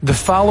The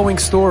following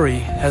story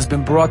has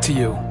been brought to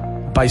you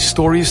by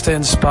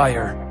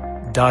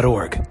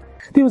StoriesToInspire.org.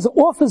 There was an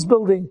office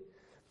building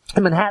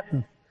in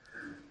Manhattan.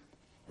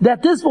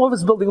 That this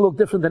office building looked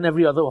different than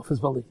every other office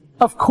building.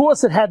 Of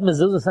course it had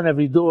mezuzahs on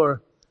every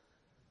door,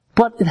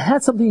 but it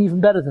had something even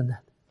better than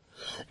that.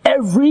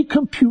 Every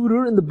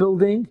computer in the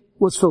building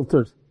was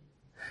filtered.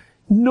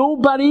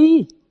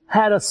 Nobody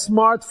had a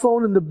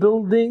smartphone in the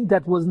building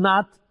that was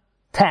not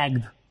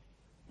tagged.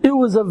 It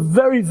was a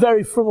very,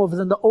 very firm office,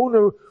 and the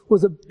owner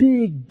was a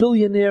big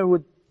billionaire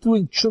with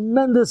doing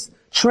tremendous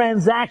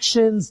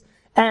transactions,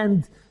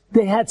 and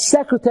they had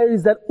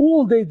secretaries that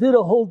all they did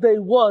a whole day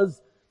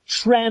was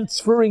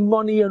transferring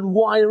money and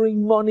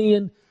wiring money,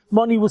 and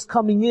money was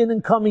coming in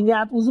and coming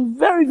out. It was a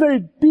very, very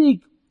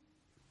big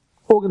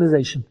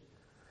organization.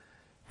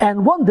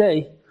 And one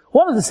day,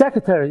 one of the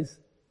secretaries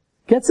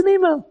gets an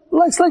email.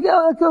 Like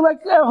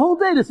a whole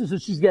day this is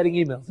what she's getting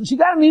emails. And she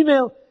got an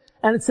email,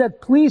 and it said,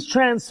 please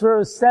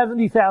transfer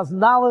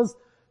 $70,000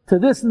 to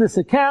this and this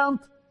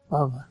account.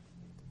 Now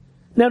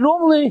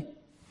normally,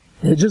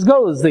 it just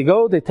goes. They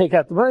go, they take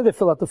out the money, they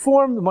fill out the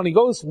form, the money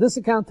goes from this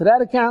account to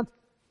that account.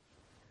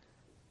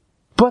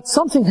 But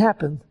something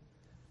happened,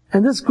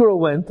 and this girl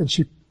went, and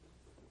she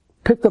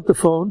picked up the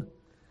phone,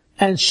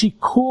 and she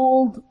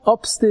called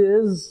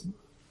upstairs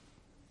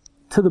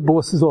to the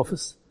boss's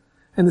office.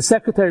 And the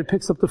secretary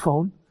picks up the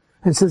phone,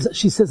 and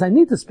she says, I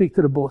need to speak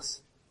to the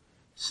boss.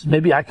 She says,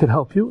 maybe I could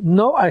help you.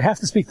 No, I have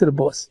to speak to the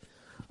boss.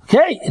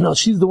 Okay,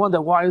 she's the one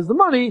that wires the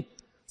money.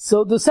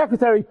 So the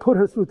secretary put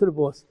her through to the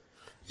boss.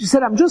 She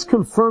said, I'm just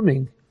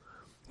confirming.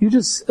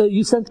 You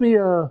sent me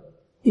a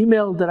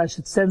email that I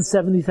should send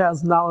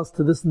 $70,000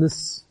 to this and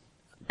this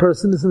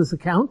person, this and this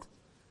account.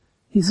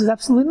 He says,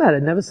 absolutely not. I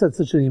never sent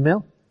such an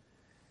email.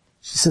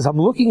 She says, I'm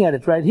looking at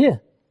it right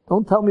here.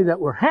 Don't tell me that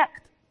we're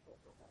hacked.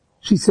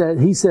 He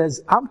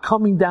says, I'm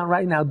coming down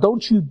right now.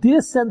 Don't you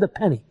dare send a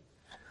penny.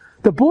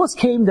 The boss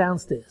came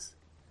downstairs,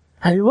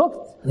 and he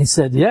looked, and he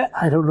said, yeah,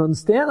 I don't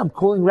understand. I'm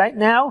calling right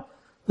now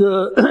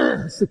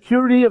the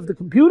security of the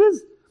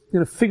computers. I'm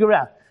going to figure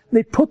out.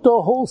 They put the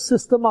whole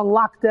system on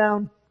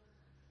lockdown,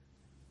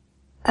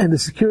 and the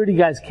security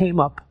guys came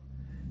up,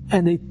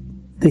 and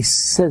they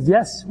said,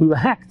 yes, we were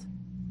hacked.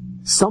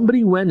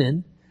 Somebody went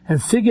in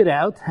and figured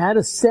out how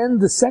to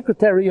send the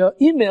secretary an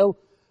email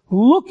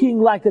looking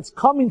like it's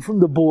coming from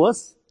the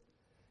boss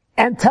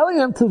and telling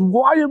them to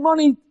wire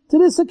money to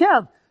this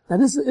account. Now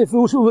this, if it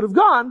would have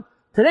gone,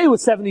 today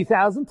was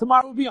 70,000,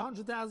 tomorrow would be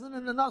 100,000,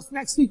 and then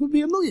next week would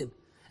be 1 million.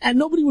 And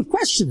nobody would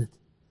question it.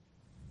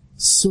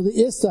 So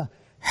they asked her,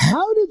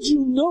 how did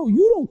you know?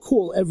 You don't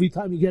call every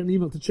time you get an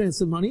email to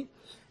transfer money.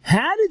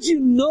 How did you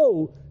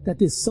know that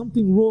there's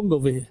something wrong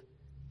over here?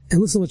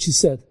 And listen to what she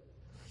said.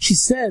 She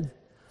said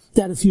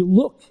that if you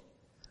look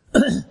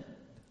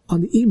on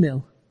the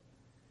email,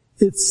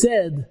 it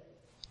said,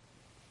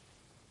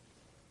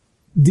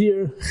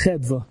 Dear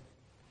Chedva,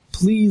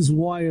 please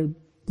wire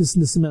this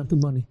and this amount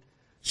of money.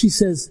 She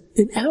says,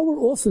 in our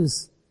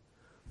office,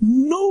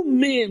 no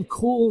man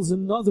calls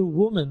another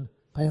woman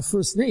by her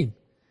first name.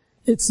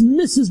 It's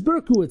Mrs.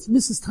 Berkowitz,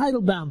 Mrs.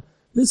 Teitelbaum,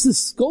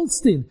 Mrs.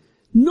 Goldstein.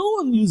 No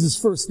one uses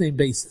first name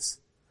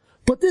basis.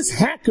 But this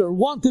hacker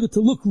wanted it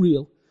to look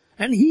real,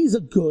 and he's a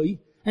guy,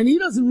 and he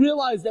doesn't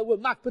realize that we're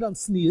makbid on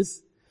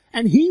sneers,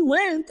 and he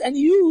went and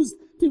used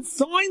to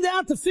find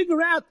out, to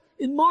figure out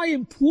in my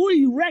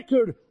employee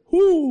record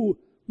who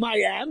I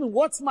am and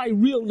what's my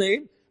real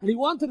name, and he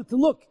wanted it to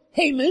look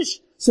Hamish,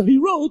 so he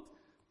wrote,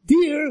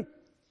 Dear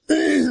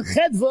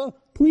Chedva,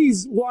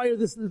 please wire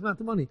this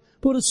amount of money.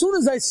 But as soon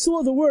as I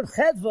saw the word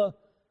Chedva,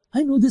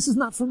 I knew this is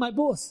not from my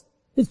boss.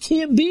 It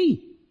can't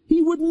be.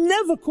 He would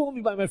never call me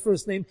by my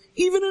first name,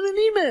 even in an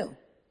email.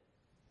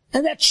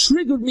 And that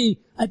triggered me,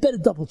 I better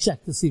double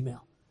check this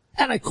email.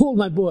 And I called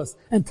my boss,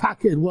 and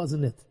Taka, it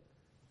wasn't it.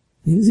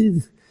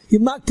 You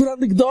might put on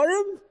the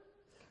Gdorim,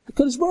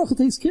 HaKadosh Baruch Hu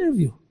takes care of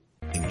you.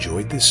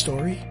 Enjoyed this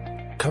story?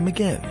 Come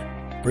again.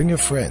 Bring a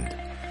friend.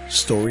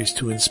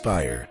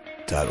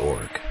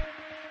 StoriesToInspire.org